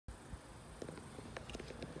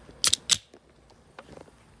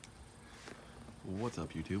What's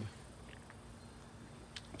up, YouTube?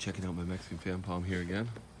 Checking out my Mexican fan palm here again.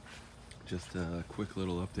 Just a quick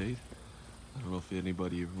little update. I don't know if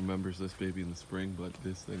anybody remembers this baby in the spring, but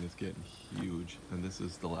this thing is getting huge. And this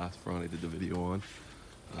is the last frond I did the video on.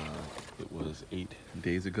 It was 8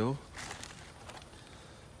 days ago.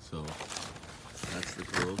 So that's the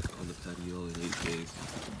growth on the petiole in 8 days.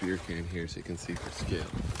 Put the beer can here so you can see for scale.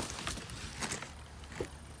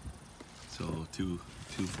 So two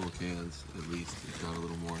full cans at least, if not a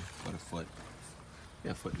little more, about a foot.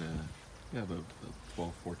 Yeah, foot and a, yeah, about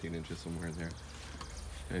 12, 14 inches, somewhere in there.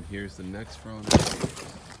 And here's the next frond.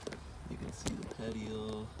 You can see the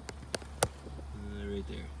petiole right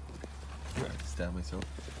there. Right, stab myself.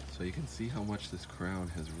 So you can see how much this crown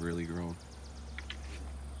has really grown.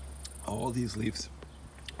 All these leaves,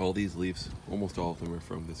 almost all of them are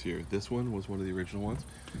from this year. This one was one of the original ones.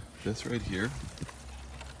 This right here,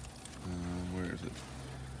 where is it?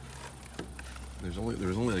 There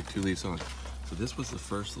was only like 2 leaves on. So this was the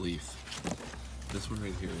first leaf. This one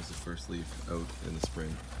right here is the first leaf out in the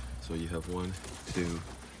spring. So you have 1, 2,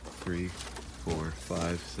 3, 4,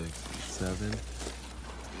 5, 6, 7,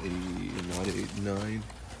 8,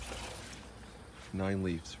 9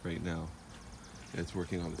 leaves right now. And it's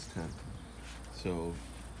working on its 10th. So,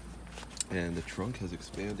 and the trunk has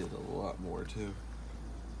expanded a lot more too.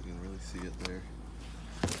 You can really see it there.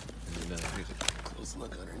 And here's a close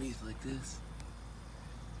look underneath like this.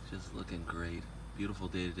 Just looking great. Beautiful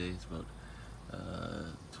day today. It's about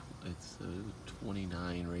it's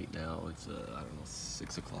 29 right now. It's I don't know,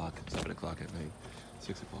 6 o'clock, 7 o'clock at night.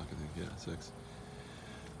 6 o'clock, I think. Yeah, 6.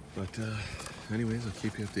 But anyways, I'll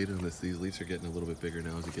keep you updated on this. These leaves are getting a little bit bigger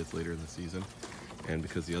now as it gets later in the season, and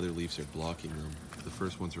because the other leaves are blocking them. The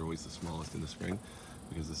first ones are always the smallest in the spring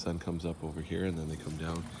because the sun comes up over here and then they come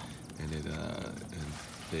down, and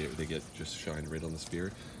they get just shined right on the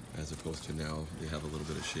spear, as opposed to now they have a little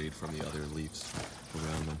bit of shade from the other leaves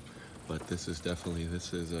around them. But this is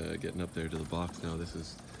getting up there to the box now. This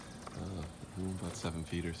is about 7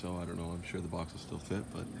 feet or so. I don't know. I'm sure the box will still fit,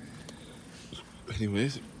 but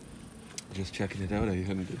anyways, just checking it out. I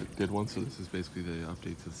hadn't did one, so this is basically the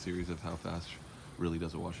update to the series of how fast really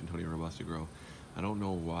does a Washingtonia robusta grow. I don't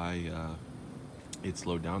know why it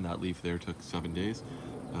slowed down. That leaf there took 7 days,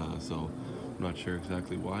 so I'm not sure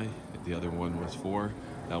exactly why. The other one was 4,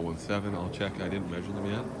 that one's 7. I'll check. I didn't measure them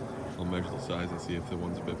yet. I'll measure the size and see if the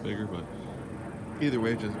one's a bit bigger, but either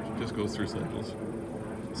way, it just goes through cycles.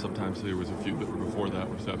 Sometimes there was a few before that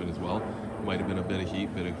were 7 as well. Might have been a bit of heat,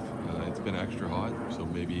 it's been extra hot, so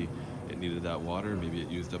maybe it needed that water. Maybe it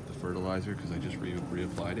used up the fertilizer because I just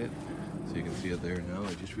reapplied it. So you can see it there now.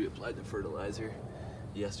 I just reapplied the fertilizer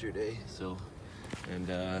yesterday. So, and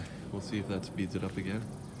we'll see if that speeds it up again.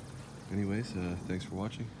 Anyways, thanks for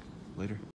watching. Later.